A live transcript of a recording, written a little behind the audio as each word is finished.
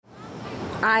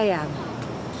I am.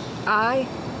 I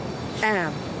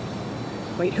am.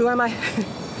 Wait, who am I?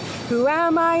 Who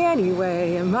am I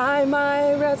anyway? Am I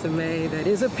my resume? That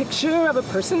is a picture of a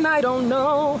person I don't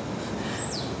know.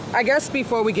 I guess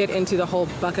before we get into the whole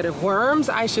bucket of worms,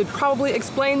 I should probably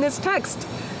explain this text.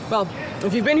 Well,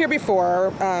 if you've been here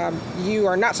before, you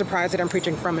are not surprised that I'm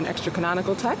preaching from an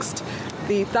extra-canonical text.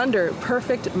 The Thunder,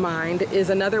 Perfect Mind is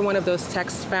another one of those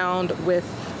texts found with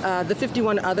the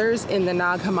 51 others in the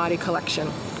Nag Hammadi collection.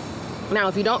 Now,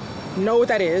 if you don't know what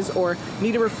that is or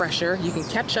need a refresher, you can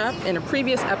catch up in a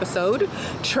previous episode.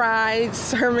 Try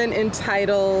sermon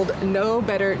entitled Know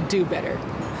Better, Do Better.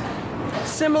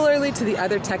 Similarly to the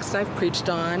other texts I've preached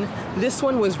on, this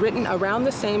one was written around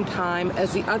the same time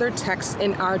as the other texts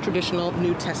in our traditional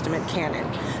New Testament canon,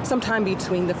 sometime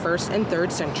between the 1st and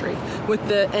 3rd century, with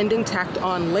the ending tacked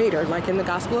on later, like in the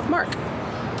Gospel of Mark.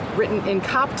 Written in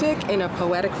Coptic in a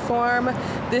poetic form,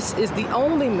 this is the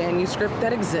only manuscript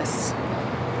that exists.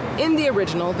 In the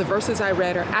original, the verses I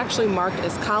read are actually marked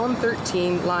as column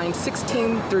 13, lines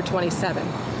 16 through 27.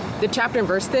 The chapter and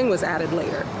verse thing was added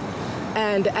later.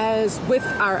 And as with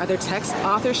our other texts,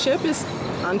 authorship is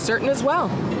uncertain as well.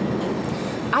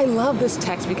 I love this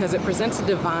text because it presents a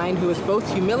divine who is both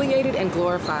humiliated and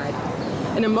glorified.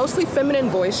 In a mostly feminine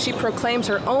voice, she proclaims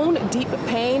her own deep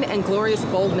pain and glorious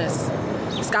boldness.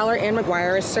 Scholar Anne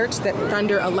McGuire asserts that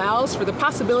thunder allows for the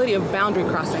possibility of boundary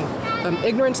crossing, from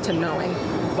ignorance to knowing,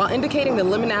 while indicating the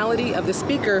liminality of the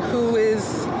speaker who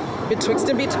is betwixt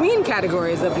and between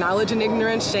categories of knowledge and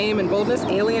ignorance, shame and boldness,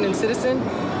 alien and citizen.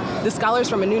 The scholars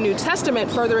from a New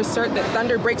Testament further assert that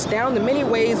thunder breaks down the many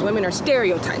ways women are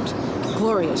stereotyped: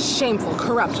 glorious, shameful,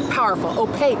 corrupt, powerful,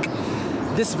 opaque.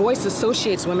 This voice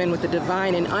associates women with the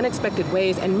divine in unexpected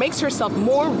ways and makes herself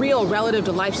more real relative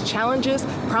to life's challenges,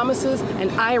 promises,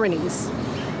 and ironies.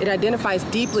 It identifies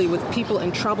deeply with people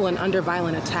in trouble and under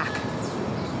violent attack.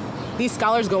 These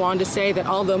scholars go on to say that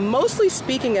although mostly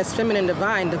speaking as feminine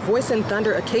divine, the voice in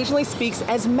thunder occasionally speaks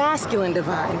as masculine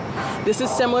divine. This is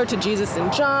similar to Jesus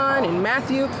in John and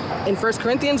Matthew, in 1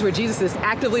 Corinthians, where Jesus is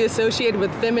actively associated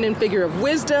with feminine figure of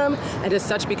wisdom, and as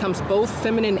such becomes both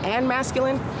feminine and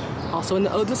masculine. Also in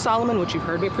the Odes of Solomon, which you've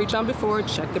heard me preach on before,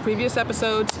 check the previous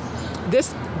episodes.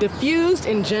 This diffused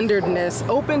engenderedness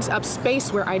opens up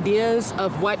space where ideas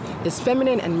of what is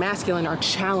feminine and masculine are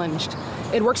challenged.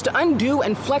 It works to undo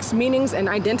and flex meanings and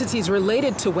identities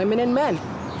related to women and men.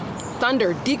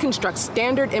 Thunder deconstructs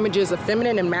standard images of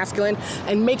feminine and masculine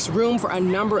and makes room for a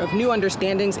number of new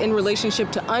understandings in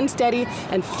relationship to unsteady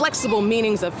and flexible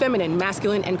meanings of feminine,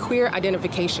 masculine, and queer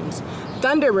identifications.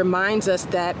 Thunder reminds us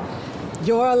that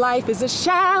your life is a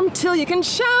sham till you can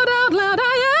shout out loud,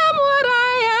 I am what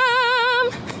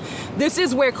I am. This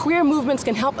is where queer movements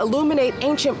can help illuminate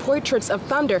ancient portraits of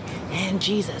thunder and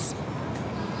Jesus.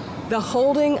 The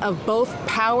holding of both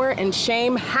power and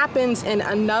shame happens in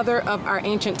another of our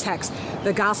ancient texts,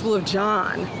 the Gospel of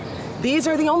John. These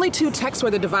are the only two texts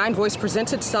where the divine voice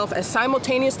presents itself as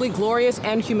simultaneously glorious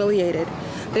and humiliated.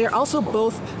 They are also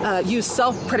both use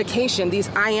self-predication, these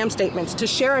I am statements, to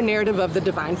share a narrative of the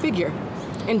divine figure.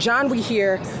 In John we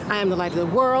hear, I am the light of the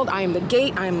world, I am the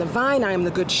gate, I am the vine, I am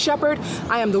the good shepherd,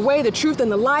 I am the way, the truth,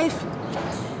 and the life.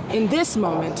 In this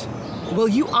moment, will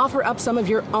you offer up some of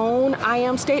your own I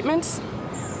am statements?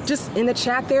 Just in the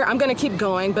chat there, I'm gonna keep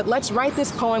going, but let's write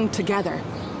this poem together.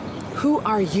 Who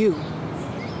are you?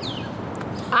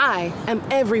 I am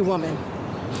every woman.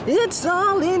 It's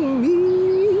all in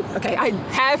me. Okay, I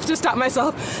have to stop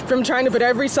myself from trying to put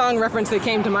every song reference that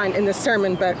came to mind in this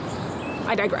sermon, but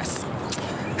I digress.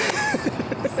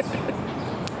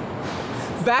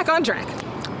 Back on track.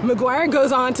 McGuire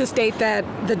goes on to state that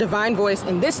the divine voice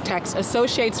in this text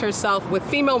associates herself with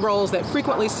female roles that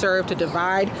frequently serve to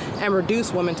divide and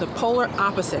reduce women to polar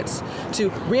opposites, to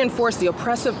reinforce the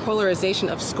oppressive polarization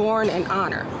of scorn and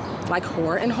honor, like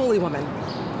whore and holy woman.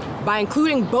 By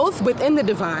including both within the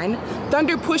divine,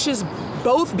 thunder pushes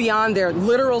both beyond their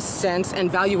literal sense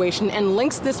and valuation and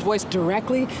links this voice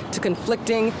directly to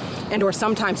conflicting and or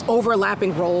sometimes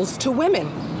overlapping roles to women.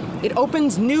 It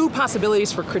opens new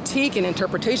possibilities for critique and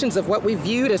interpretations of what we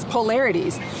viewed as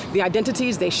polarities, the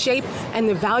identities they shape, and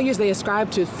the values they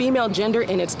ascribe to female gender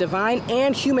in its divine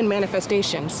and human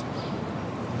manifestations.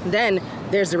 Then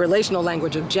there's the relational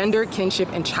language of gender, kinship,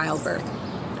 and childbirth.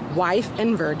 Wife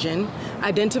and virgin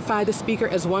identify the speaker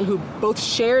as one who both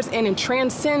shares in and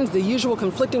transcends the usual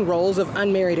conflicting roles of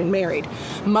unmarried and married.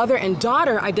 Mother and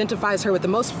daughter identifies her with the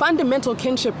most fundamental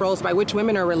kinship roles by which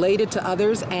women are related to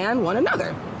others and one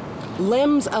another.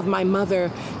 limbs of my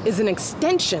mother is an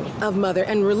extension of mother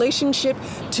and relationship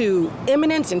to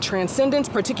immanence and transcendence,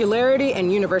 particularity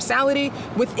and universality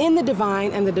within the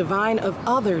divine and the divine of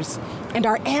others and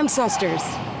our ancestors.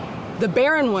 The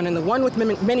barren one and the one with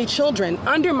many children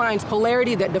undermines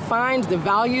polarity that defines the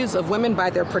values of women by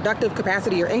their productive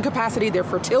capacity or incapacity, their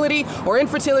fertility or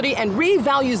infertility, and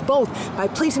revalues both by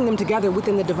placing them together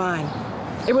within the divine.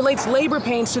 It relates labor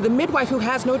pains to the midwife who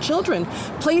has no children,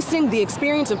 placing the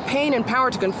experience of pain and power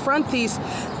to confront these,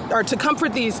 or to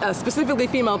comfort these specifically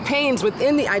female pains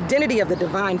within the identity of the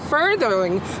divine,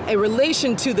 furthering a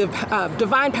relation to the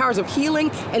divine powers of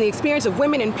healing and the experience of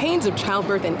women in pains of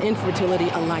childbirth and infertility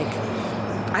alike.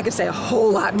 I could say a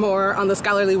whole lot more on the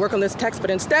scholarly work on this text, but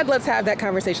instead let's have that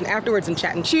conversation afterwards in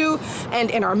Chat and Chew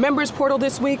and in our members portal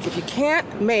this week. If you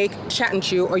can't make Chat and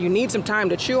Chew or you need some time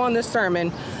to chew on this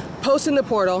sermon, post in the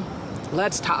portal,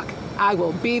 let's talk. I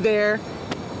will be there,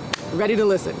 ready to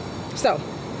listen. So,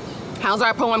 how's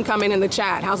our poem coming in the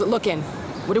chat? How's it looking?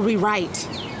 What did we write?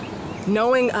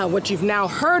 Knowing what you've now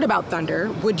heard about thunder,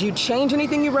 would you change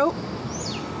anything you wrote?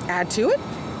 Add to it?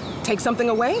 Take something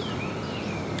away?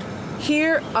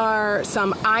 Here are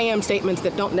some I am statements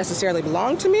that don't necessarily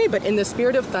belong to me, but in the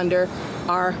spirit of thunder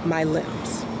are my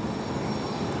limbs.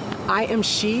 I am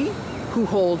she who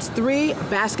holds 3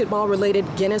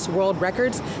 basketball-related Guinness World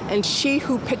Records, and she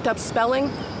who picked up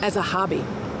spelling as a hobby.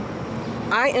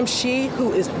 I am she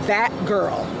who is that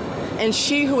girl, and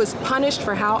she who is punished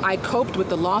for how I coped with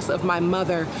the loss of my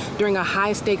mother during a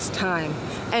high-stakes time,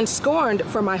 and scorned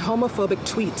for my homophobic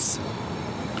tweets.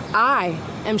 I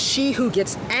am she who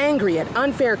gets angry at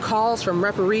unfair calls from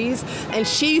referees, and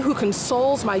she who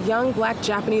consoles my young black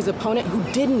Japanese opponent who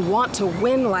didn't want to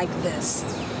win like this.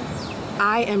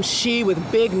 I am she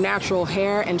with big natural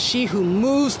hair, and she who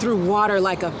moves through water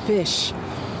like a fish.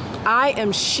 I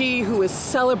am she who is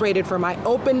celebrated for my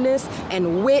openness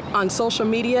and wit on social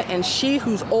media, and she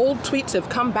whose old tweets have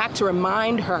come back to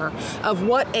remind her of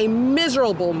what a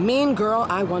miserable, mean girl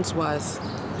I once was.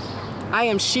 I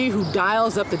am she who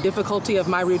dials up the difficulty of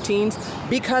my routines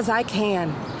because I can,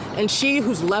 and she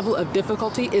whose level of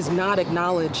difficulty is not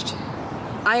acknowledged.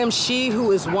 I am she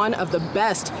who is one of the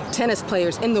best tennis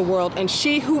players in the world, and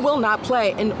she who will not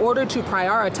play in order to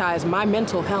prioritize my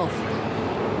mental health.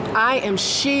 I am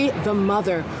she, the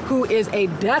mother, who is a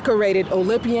decorated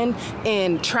Olympian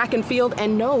in track and field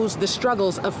and knows the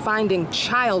struggles of finding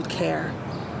childcare.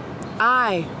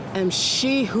 I am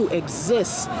she who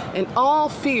exists in all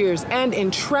fears and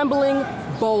in trembling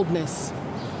boldness.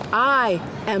 I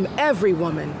am every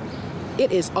woman.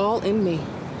 It is all in me.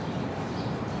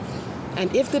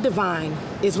 And if the divine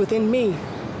is within me,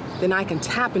 then I can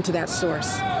tap into that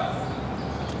source.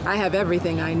 I have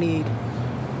everything I need.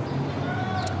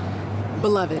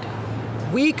 Beloved,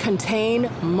 we contain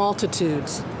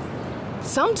multitudes.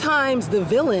 Sometimes the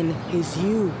villain is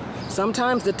you.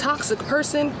 Sometimes the toxic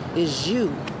person is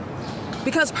you.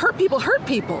 Because hurt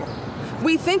people.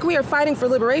 We think we are fighting for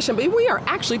liberation, but we are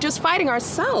actually just fighting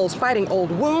ourselves, fighting old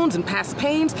wounds and past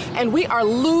pains, and we are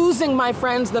losing, my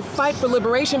friends, the fight for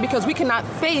liberation because we cannot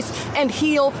face and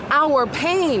heal our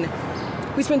pain.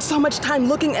 We spend so much time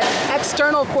looking at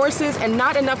external forces and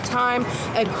not enough time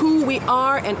at who we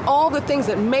are and all the things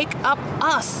that make up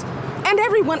us and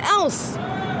everyone else,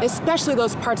 especially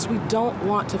those parts we don't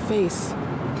want to face.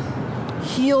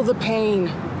 Heal the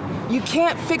pain. You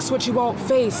can't fix what you won't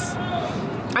face.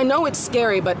 I know it's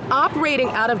scary, but operating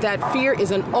out of that fear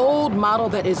is an old model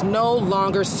that is no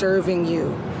longer serving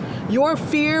you. Your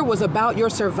fear was about your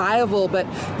survival, but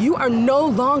you are no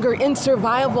longer in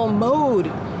survival mode.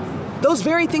 Those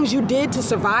very things you did to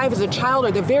survive as a child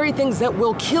are the very things that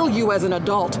will kill you as an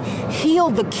adult. Heal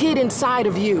the kid inside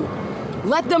of you.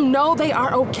 Let them know they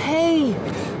are okay.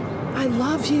 I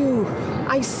love you.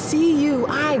 I see you.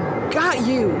 I got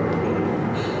you.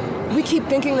 We keep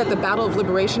thinking that the battle of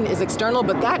liberation is external,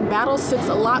 but that battle sits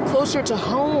a lot closer to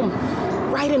home,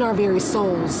 right in our very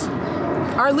souls.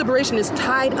 Our liberation is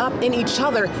tied up in each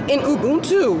other, in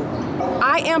Ubuntu.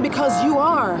 I am because you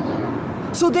are.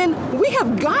 So then we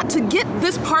have got to get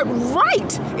this part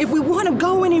right if we want to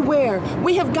go anywhere.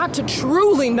 We have got to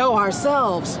truly know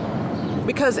ourselves.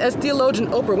 Because as theologian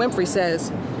Oprah Winfrey says,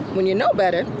 when you know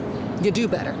better, you do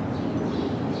better.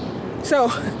 So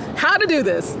how to do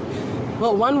this?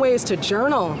 Well, one way is to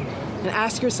journal and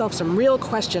ask yourself some real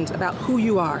questions about who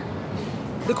you are.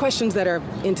 The questions that are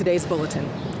in today's bulletin.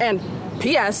 And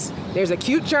P.S., there's a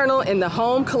cute journal in the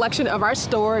home collection of our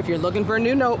store if you're looking for a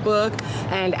new notebook.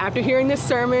 And after hearing this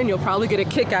sermon, you'll probably get a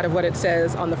kick out of what it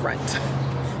says on the front.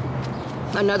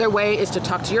 Another way is to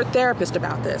talk to your therapist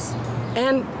about this.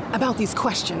 and about these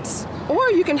questions.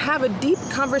 Or you can have a deep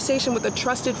conversation with a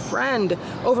trusted friend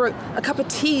over a cup of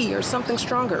tea or something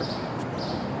stronger.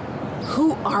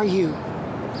 Who are you?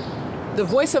 The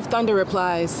voice of thunder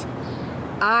replies,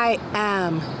 I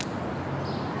am.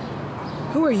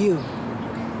 Who are you?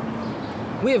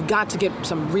 We have got to get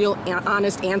some real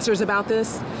honest answers about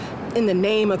this. In the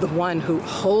name of the one who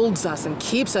holds us and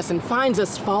keeps us and finds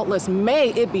us faultless, may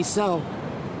it be so.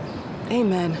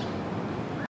 Amen.